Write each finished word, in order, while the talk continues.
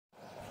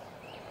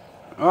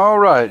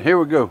Alright, here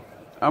we go.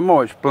 I'm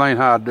going to explain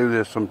how I do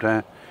this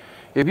sometime.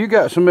 If you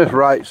got some of this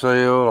right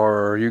sail,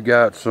 or you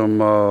got some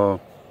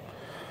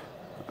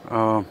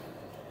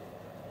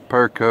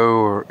Perco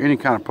or any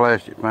kind of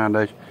plastic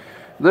foundation,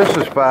 this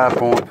is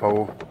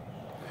 5.4.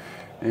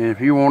 And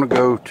if you want to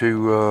go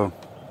to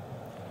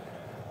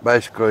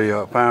basically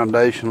a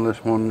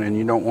foundationless one and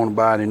you don't want to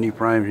buy any new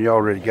frames, you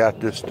already got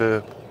this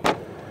stuff,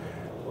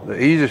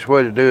 the easiest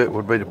way to do it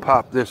would be to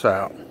pop this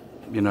out,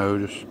 you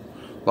know, just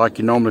like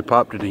you normally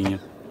popped it in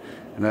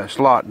that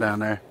slot down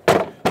there.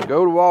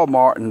 Go to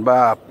Walmart and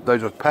buy,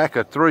 there's a pack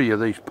of 3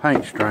 of these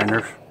paint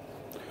strainers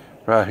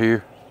right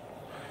here.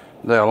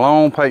 They're a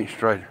long paint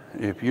strainer.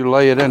 If you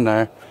lay it in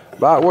there,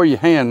 about where your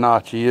hand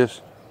notch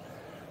is,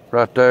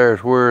 right there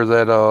is where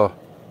that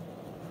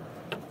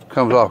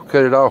comes off.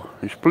 Cut it off.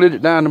 You split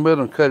it down the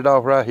middle and cut it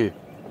off right here.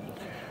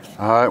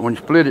 Alright, when you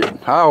split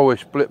it, I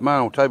always split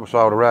mine on table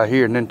saw to right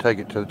here and then take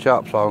it to the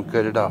chop saw and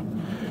cut it off.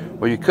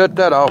 Well, you cut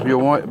that off,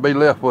 you'll want to be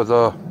left with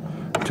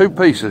 2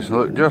 pieces,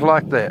 look just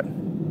like that.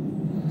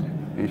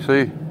 You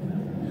see?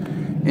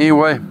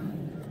 Anyway,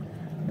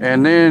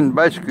 and then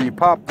basically you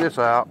pop this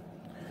out.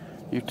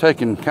 You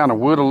take and kind of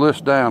whittle this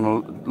down a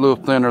little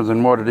thinner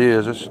than what it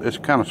is. It's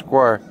kind of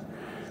square.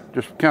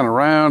 Just kind of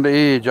round the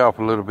edge off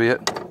a little bit.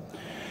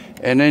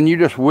 And then you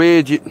just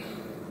wedge it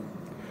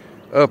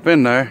up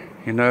in there,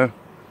 you know.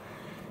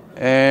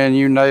 And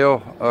you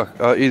nail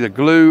either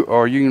glue,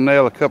 or you can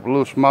nail a couple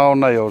little small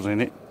nails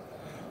in it.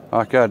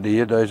 Like I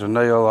did. There's a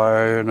nail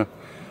there and a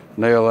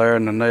nail there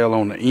and a nail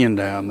on the end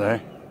down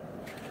there.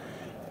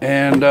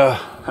 And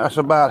that's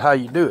about how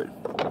you do it.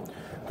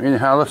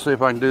 Anyhow, let's see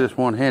if I can do this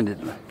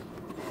one-handedly.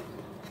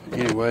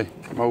 Anyway,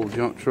 my old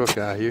junk truck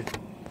out here.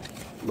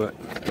 But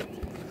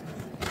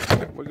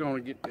we're going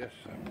to get this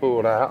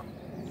pulled out.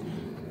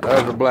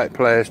 There's the black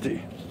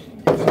plastic.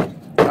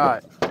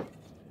 Alright.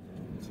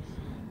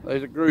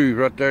 There's a groove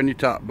right there in your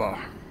top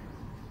bar.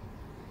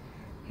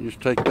 You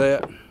just take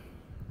that.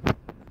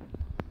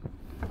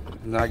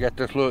 And I got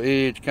this little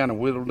edge kind of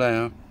whittled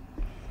down.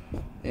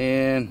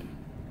 And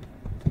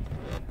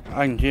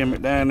I can jam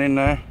it down in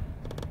there.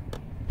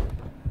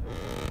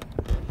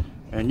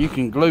 And you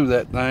can glue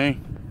that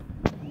thing.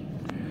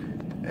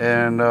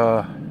 And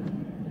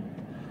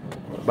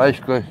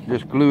basically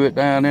just glue it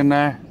down in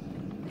there.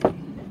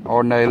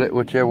 Or nail it,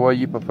 whichever way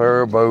you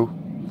prefer, a bow.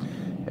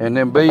 And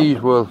then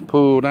bees will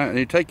pull down. And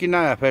you take your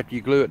knife after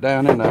you glue it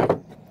down in there.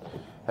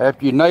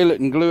 After you nail it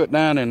and glue it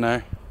down in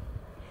there,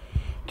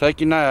 take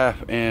your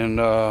knife and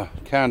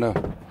kind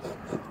of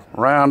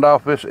round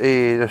off this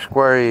edge, this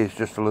square edge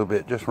just a little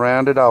bit. Just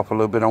round it off a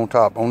little bit on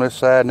top, on this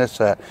side and this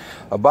side.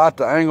 About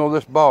the angle of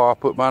this bar, I'll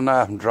put my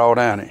knife and draw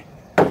down it.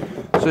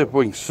 See if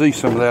we can see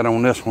some of that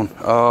on this one.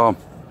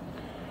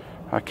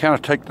 I kind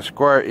of take the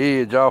square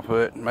edge off of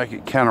it and make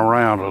it kind of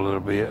round a little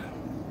bit.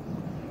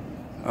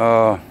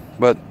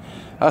 But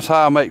that's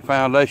how I make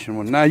foundation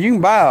ones. Now you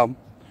can buy them,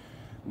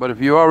 but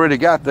if you already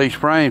got these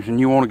frames and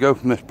you want to go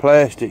from this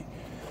plastic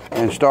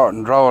and start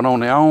and draw it on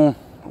their own,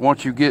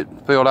 once you get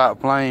filled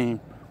out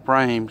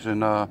frames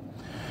and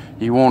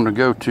you want to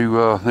go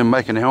to them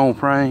making their own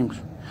frames,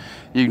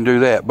 you can do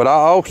that. But I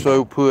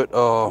also put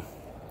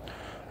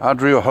I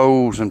drill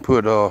holes and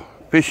put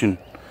fishing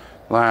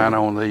line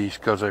on these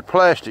because they're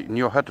plastic, and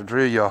you'll have to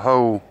drill your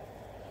hole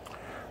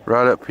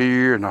right up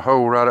here and a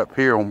hole right up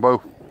here on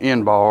both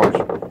end bars.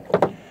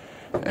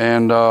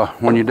 And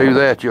when you do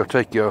that, you'll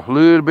take your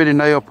little bitty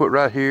nail, put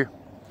right here,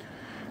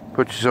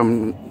 put you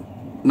some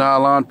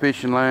nylon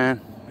fishing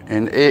line,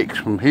 and X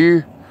from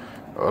here,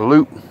 a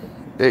loop,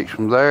 X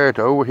from there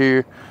to over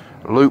here,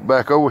 a loop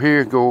back over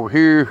here, go over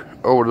here,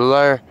 over to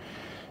there,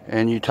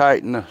 and you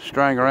tighten the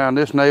string around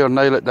this nail,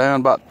 nail it down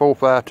about 4 or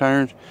 5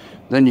 turns.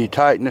 Then you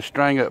tighten the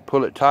string up,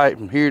 pull it tight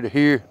from here to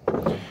here,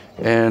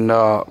 and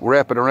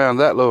wrap it around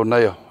that little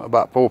nail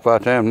about 4 or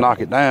 5 times, knock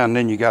it down, and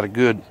then you got a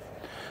good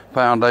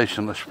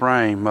foundationless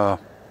frame.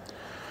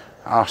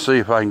 I'll see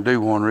if I can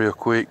do one real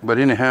quick, but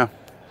anyhow,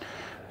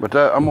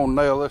 I'm gonna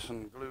nail this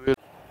and glue it.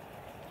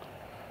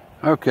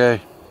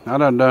 Okay, I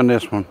done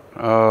this one.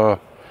 I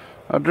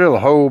drill a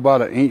hole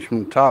about 1 inch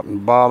from the top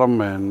and bottom,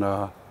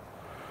 and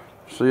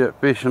see that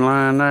fishing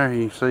line there?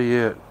 You can see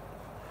it.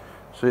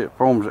 See it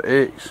forms an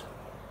X.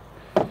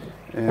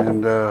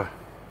 And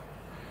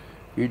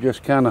you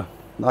just kind of,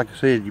 like I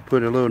said, you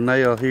put a little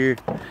nail here,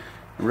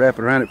 wrap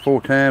it around it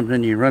 4 times,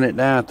 then you run it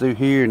down through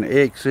here and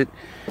exit,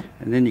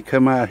 and then you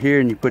come out here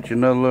and you put your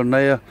another little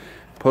nail,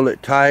 pull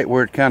it tight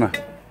where it kind of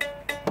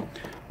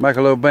make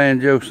a little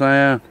banjo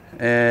sound,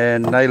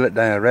 and nail it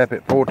down. Wrap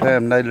it 4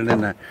 times, nail it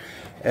in there.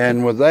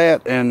 And with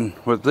that, and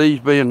with these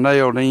being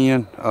nailed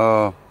in,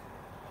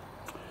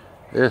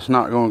 it's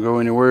not going to go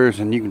anywhere,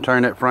 and you can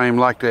turn that frame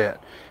like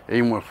that,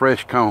 even with a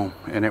fresh comb,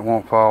 and it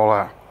won't fall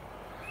out.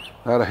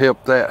 That'll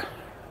help that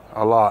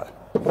a lot.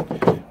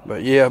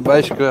 But yeah,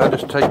 basically I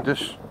just take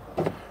this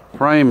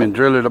frame and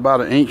drill it about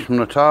 1 inch from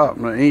the top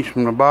and 1 inch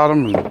from the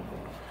bottom, and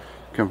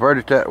convert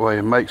it that way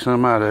and make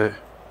some out of it.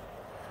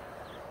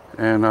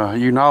 And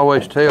you can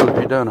always tell if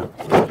you've done a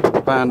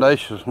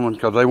foundationless one,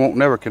 because they won't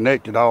never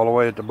connect it all the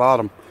way at the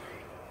bottom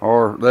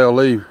or they'll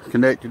leave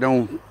connected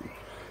on,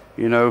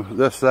 you know,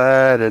 this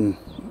side and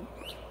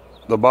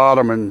the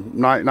bottom, and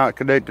not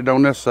connected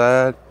on this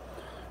side.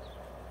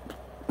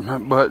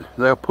 But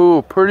they'll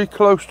pull pretty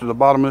close to the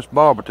bottom of this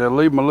bar, but they'll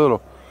leave them a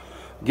little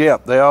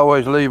gap. They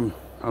always leave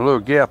a little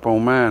gap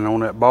on mine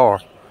on that bar.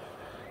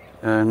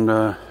 And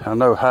I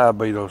know high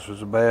beetles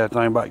is a bad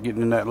thing about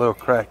getting in that little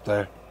crack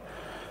there.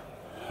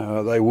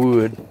 They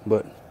would,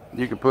 but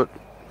you could put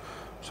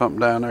something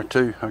down there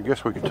too. I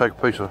guess we could take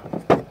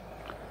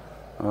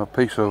a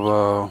piece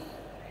of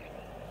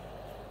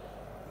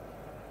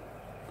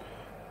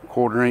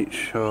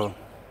quarter-inch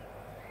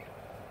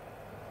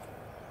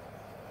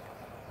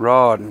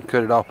rod and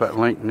cut it off that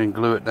length, and then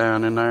glue it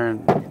down in there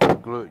and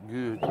glue it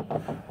good.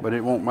 But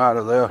it won't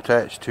matter, they'll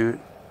attach to it.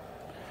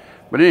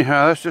 But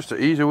anyhow, that's just an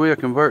easy way of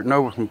converting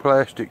over from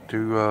plastic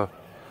to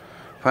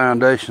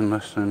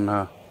foundationless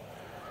and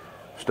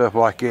stuff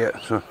like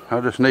that. So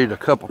I just need a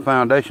couple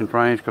foundation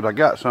frames because I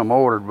got some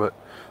ordered, but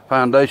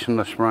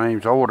foundationless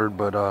frames ordered,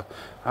 but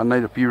I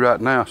need a few right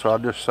now, so I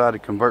just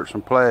decided to convert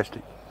some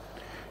plastic.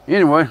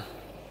 Anyway,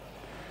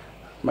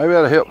 maybe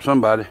that'll help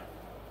somebody.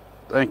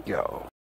 Thank y'all.